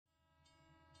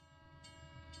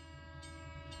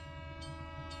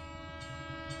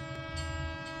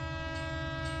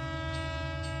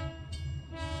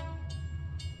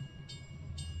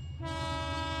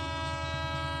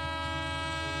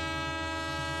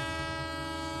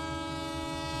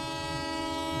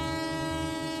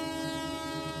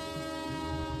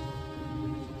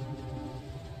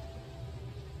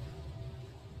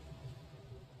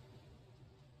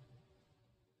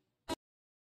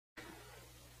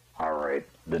Alright,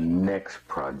 the next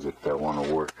project I want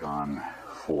to work on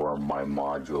for my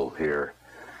module here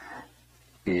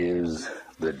is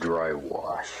the dry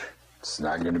wash. It's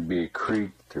not going to be a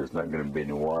creek, there's not going to be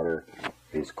any water,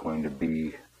 it's going to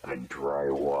be a dry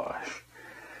wash.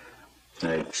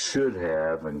 I should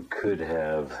have and could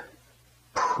have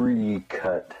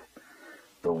pre-cut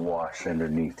the wash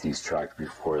underneath these tracks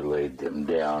before I laid them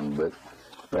down, but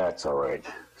that's alright.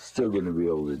 Still going to be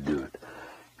able to do it.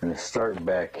 I'm going to start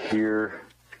back here,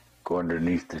 go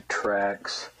underneath the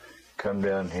tracks, come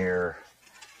down here,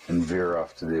 and veer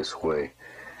off to this way.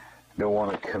 I don't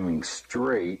want it coming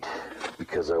straight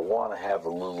because I want to have a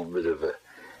little bit of a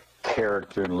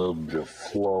character, and a little bit of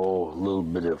flow, a little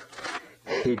bit of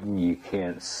hidden, you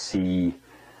can't see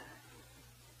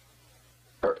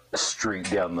straight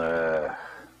down the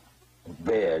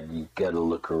bed, you got to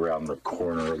look around the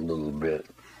corner a little bit.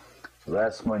 So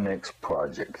that's my next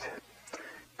project.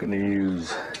 I'm going to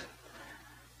use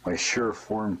my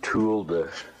Sureform tool to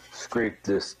scrape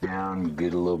this down,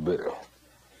 get a little bit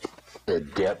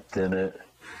of depth in it.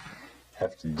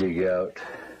 Have to dig out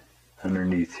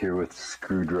underneath here with the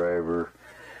screwdriver,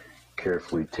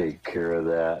 carefully take care of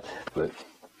that, but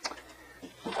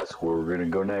that's where we're going to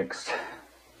go next.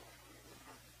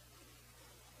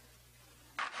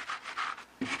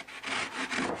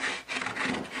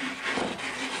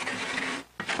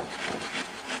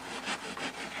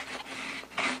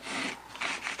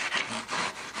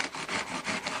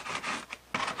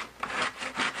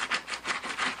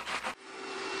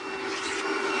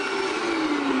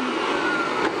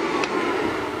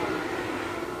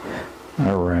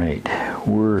 Alright,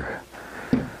 we're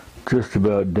just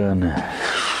about done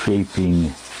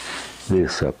shaping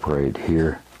this up right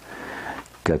here.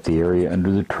 Got the area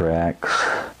under the tracks,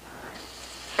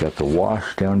 got the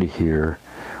wash down to here.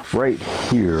 Right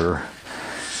here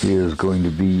is going to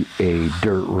be a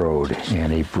dirt road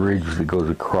and a bridge that goes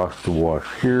across the wash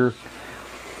here,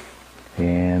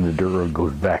 and the dirt road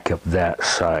goes back up that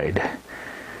side.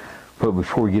 But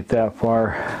before we get that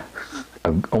far,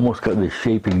 I've almost got this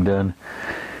shaping done.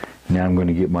 Now I'm going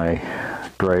to get my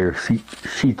dryer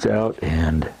sheets out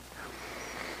and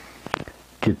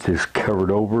get this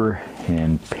covered over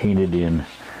and painted in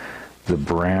the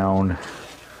brown,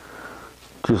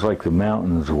 just like the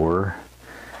mountains were.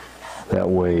 That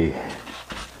way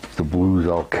the blue's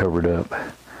all covered up.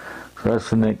 So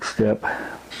that's the next step.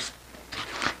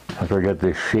 After I got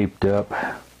this shaped up,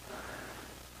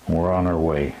 we're on our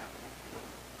way.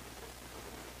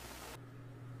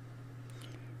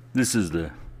 This is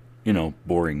the,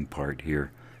 boring part here.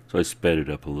 So I sped it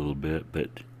up a little bit, but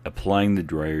applying the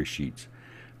dryer sheets,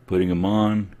 putting them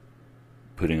on,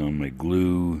 putting on my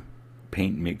glue,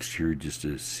 paint mixture just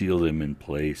to seal them in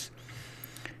place,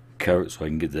 cover it so I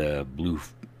can get the blue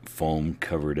foam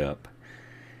covered up.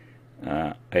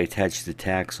 I attached the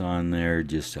tacks on there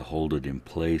just to hold it in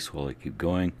place while I keep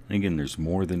going. And again, there's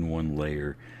more than one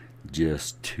layer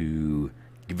just to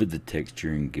give it the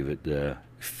texture and give it the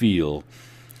feel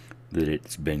that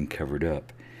it's been covered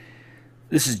up.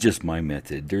 This is just my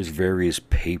method. There's various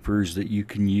papers that you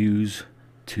can use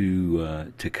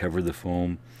to cover the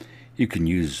foam. You can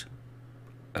use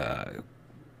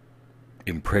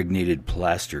impregnated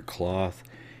plaster cloth.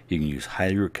 You can use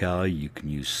hydrocal. You can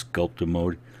use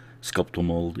Sculptamold.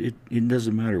 It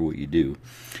doesn't matter what you do.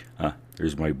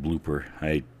 There's my blooper.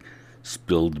 I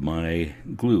spilled my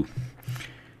glue.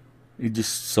 It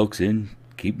just soaks in.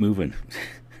 Keep moving.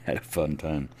 Had a fun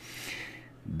time.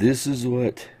 This is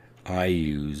what I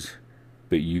use,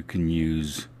 but you can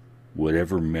use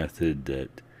whatever method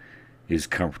that is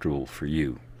comfortable for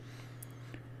you.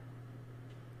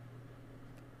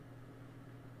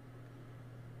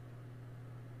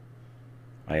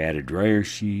 I add a dryer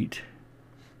sheet,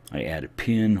 I add a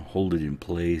pin, hold it in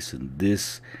place, and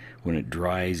this, when it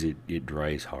dries, it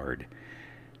dries hard.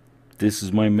 This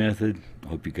is my method. I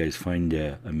hope you guys find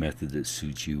a method that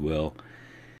suits you well.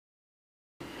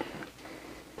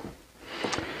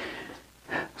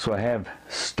 So I have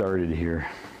started here.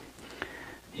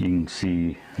 You can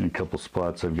see in a couple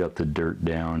spots I've got the dirt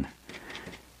down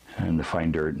and the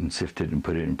fine dirt and sifted and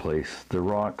put it in place. The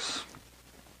rocks,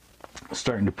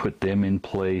 starting to put them in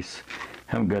place.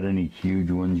 Haven't got any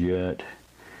huge ones yet.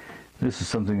 This is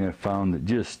something I found that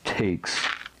just takes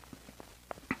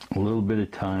a little bit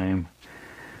of time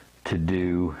to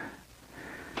do.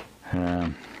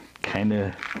 Kind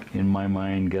of, in my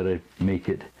mind, got to make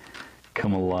it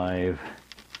come alive.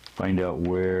 Find out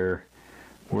where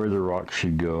the rock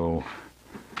should go.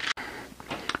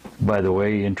 By the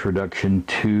way, introduction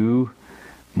to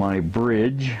my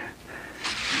bridge,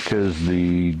 because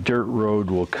the dirt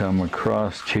road will come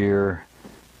across here,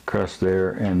 across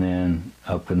there, and then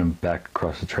up and back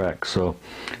across the track. So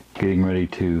getting ready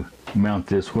to mount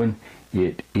this one.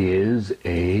 It is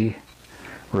a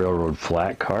railroad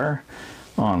flat car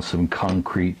on some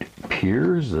concrete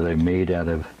piers that I made out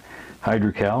of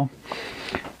hydrocal.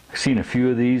 I've seen a few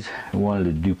of these. I wanted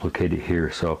to duplicate it here,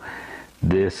 so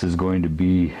this is going to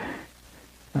be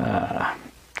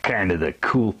kind of the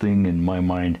cool thing in my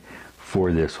mind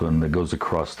for this one that goes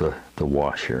across the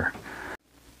wash here.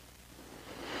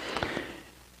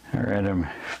 Alright, I'm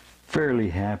fairly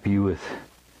happy with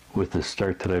the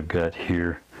start that I've got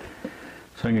here.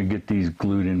 So I'm going to get these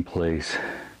glued in place.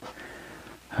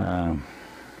 A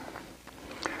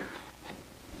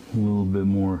little bit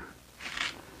more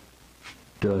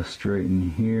dust right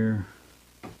in here.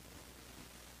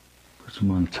 Put some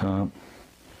on top.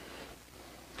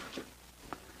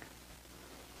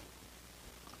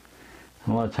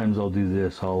 And a lot of times I'll do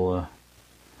this. I'll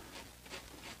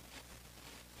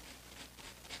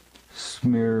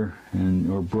smear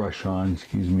or brush on,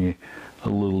 excuse me, a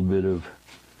little bit of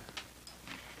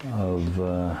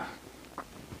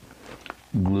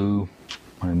glue,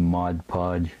 my Mod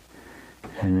Podge,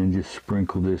 and then just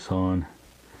sprinkle this on,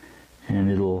 and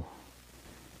it'll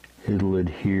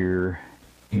adhere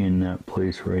in that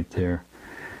place right there.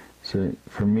 So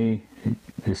for me,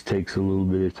 this takes a little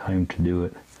bit of time to do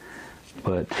it,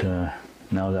 but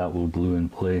now that will glue in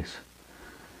place.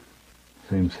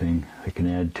 Same thing, I can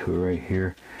add to it right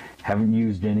here. Haven't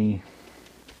used any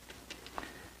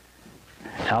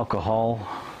alcohol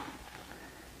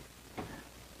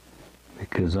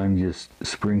because I'm just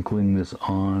sprinkling this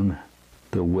on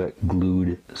the wet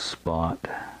glued spot.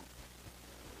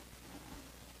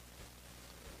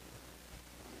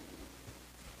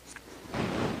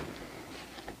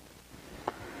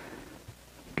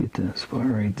 Get that spot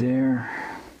right there.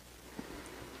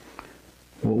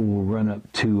 What we'll run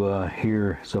up to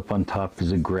here is up on top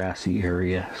is a grassy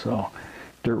area, so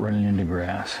dirt running into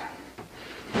grass.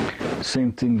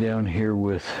 Same thing down here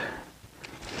with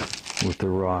the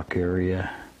rock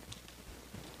area.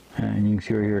 And you can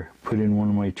see right here, put in one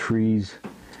of my trees.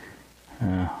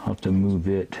 I'll have to move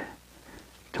it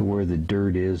to where the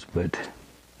dirt is, but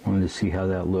wanted to see how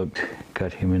that looked.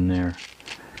 Got him in there.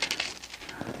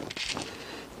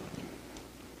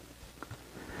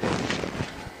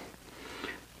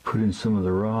 Put in some of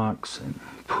the rocks and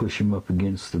push them up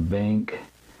against the bank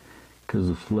because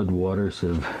the flood waters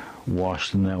have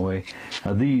washed them that way.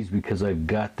 Now these, because I've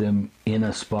got them in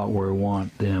a spot where I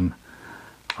want them,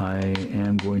 I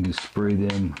am going to spray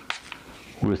them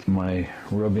with my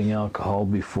rubbing alcohol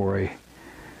before I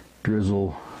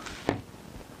drizzle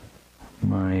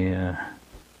my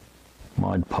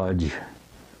Mod Podge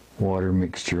water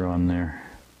mixture on there.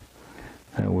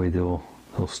 That way they'll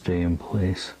stay in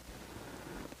place.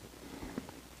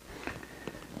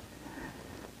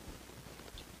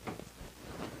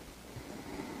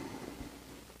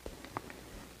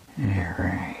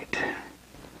 Alright.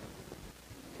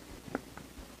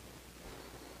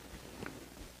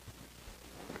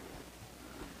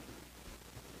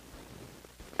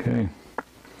 Okay.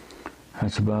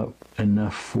 That's about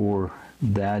enough for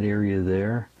that area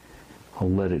there.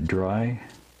 I'll let it dry.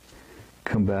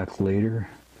 Come back later.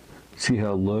 See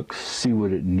how it looks. See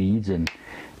what it needs and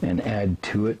add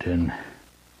to it and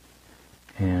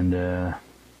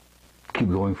keep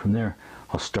going from there.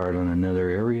 I'll start on another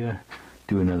area,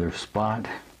 do another spot,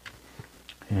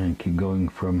 and keep going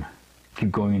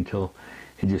until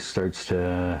it just starts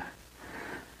to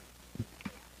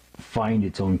find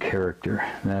its own character.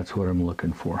 That's what I'm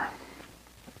looking for.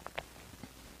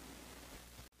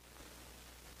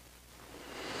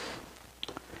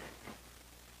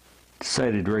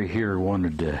 Decided right here I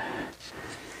wanted to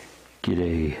get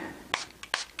a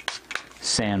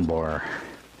sandbar,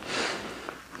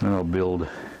 and I'll build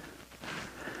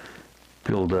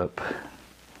up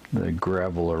the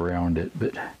gravel around it,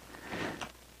 but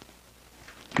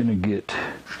gonna get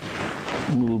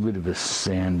a little bit of a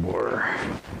sandbar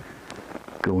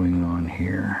going on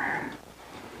here.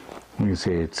 Like I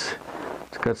say, it's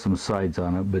got some sides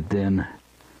on it, but then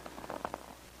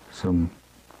some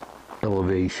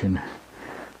elevation,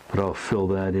 but I'll fill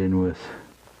that in with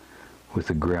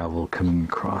the gravel coming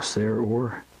across there,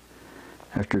 or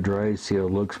after it dries, see how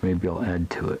it looks, maybe I'll add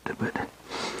to it. But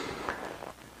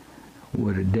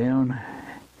wood it down,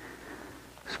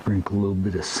 sprinkle a little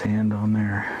bit of sand on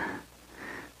there.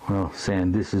 Well,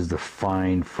 sand, this is the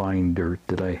fine dirt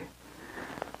that I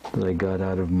got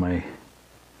out of my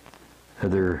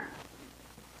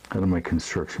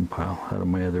construction pile, out of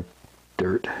my other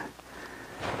dirt.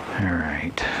 All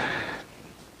right.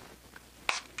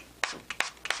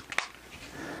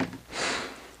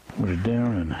 put it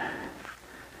down and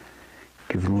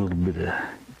give it a little bit of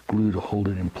glue to hold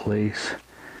it in place.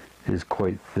 It is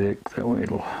quite thick, that way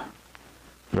it'll,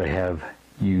 but I have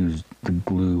used the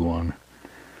glue on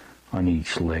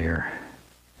each layer,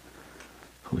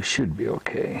 so it should be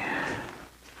okay.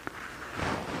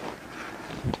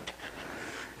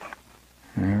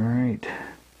 All right,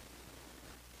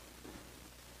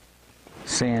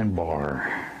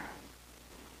 sandbar.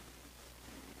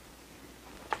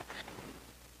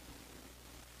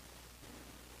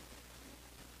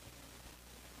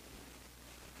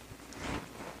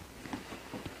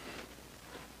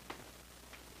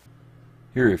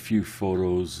 Here are a few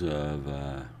photos of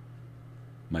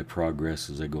my progress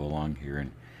as I go along here, and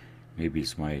maybe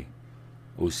it's my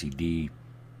OCD,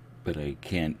 but I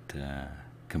can't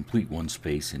complete one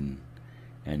space and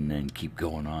then keep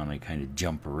going on. I kind of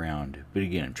jump around. But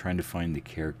again, I'm trying to find the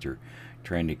character,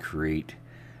 trying to create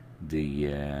the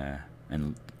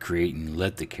and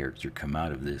let the character come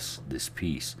out of this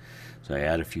piece. So I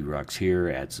add a few rocks here,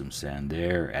 add some sand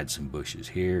there, add some bushes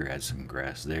here, add some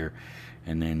grass there,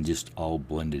 and then just all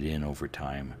blend it in over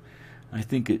time. I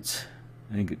think it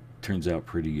turns out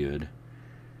pretty good.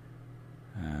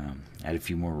 Add a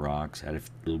few more rocks, add a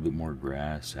little bit more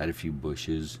grass, add a few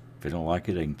bushes. If I don't like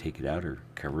it, I can take it out or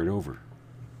cover it over.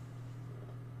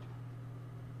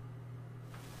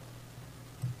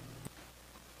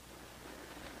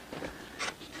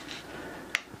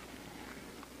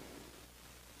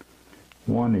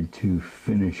 Wanted to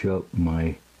finish up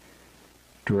my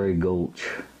Dry Gulch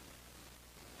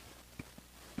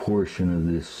portion of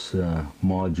this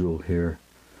module here.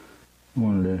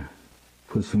 Wanted to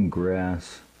put some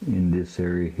grass in this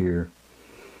area here.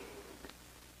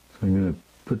 So I'm going to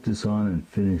put this on and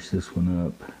finish this one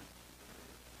up.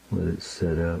 Let it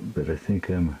set up, but I think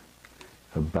I'm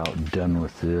about done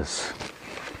with this.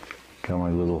 Got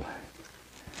my little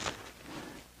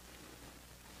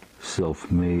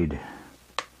self-made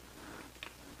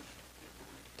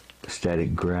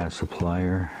static grass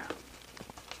applier.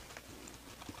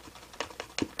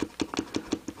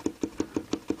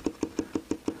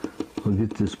 I'll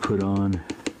get this put on,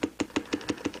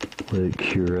 let it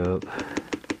cure up,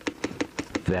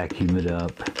 vacuum it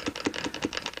up.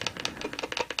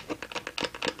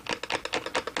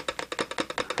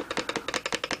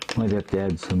 Might have to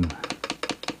add some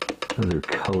other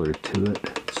color to it.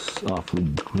 It's awfully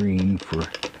green for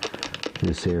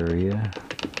this area.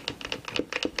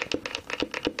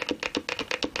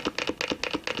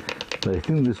 But I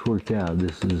think this worked out.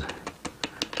 This is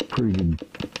a pretty good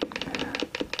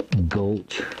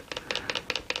gulch,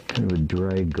 kind of a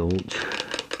dry gulch.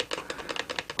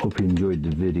 Hope you enjoyed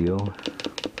the video.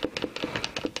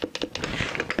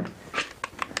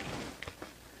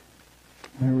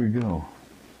 There we go.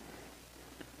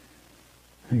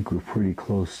 I think we're pretty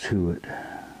close to it.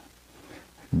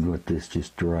 Let this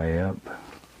just dry up.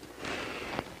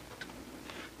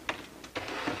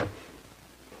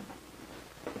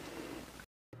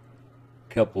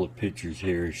 Couple of pictures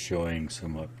here showing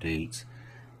some updates.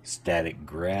 Static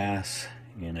grass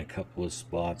in a couple of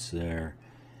spots there.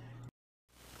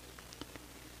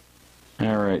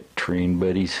 Alright, terrain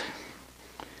buddies,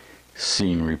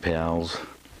 scenery pals,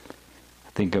 I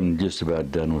think I'm just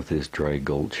about done with this Dry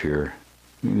Gulch here.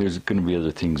 I mean, there's going to be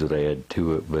other things that I add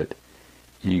to it, but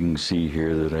you can see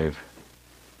here that I've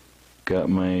got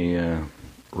my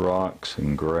rocks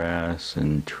and grass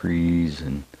and trees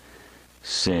and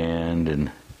sand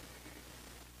and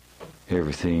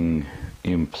everything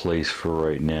in place for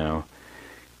right now.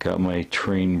 Got my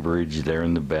train bridge there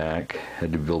in the back.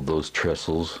 Had to build those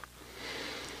trestles.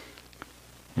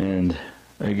 And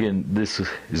again, this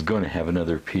is going to have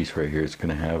another piece right here. It's going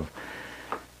to have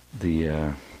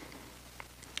the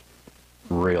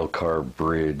rail car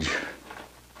bridge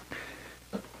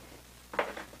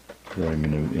that I'm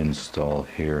going to install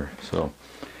here. So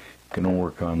I'm going to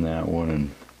work on that one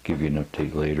and give you an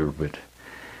update later, but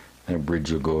that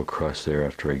bridge will go across there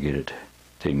after I get it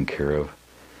taken care of.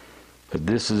 But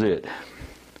this is it.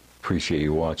 Appreciate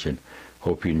you watching.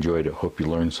 Hope you enjoyed it. Hope you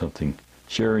learned something.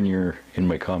 Share in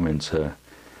my comments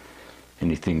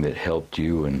anything that helped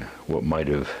you and what might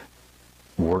have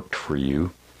worked for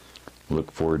you.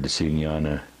 Look forward to seeing you on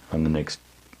the next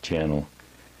channel,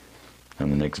 on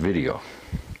the next video.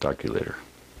 Talk to you later.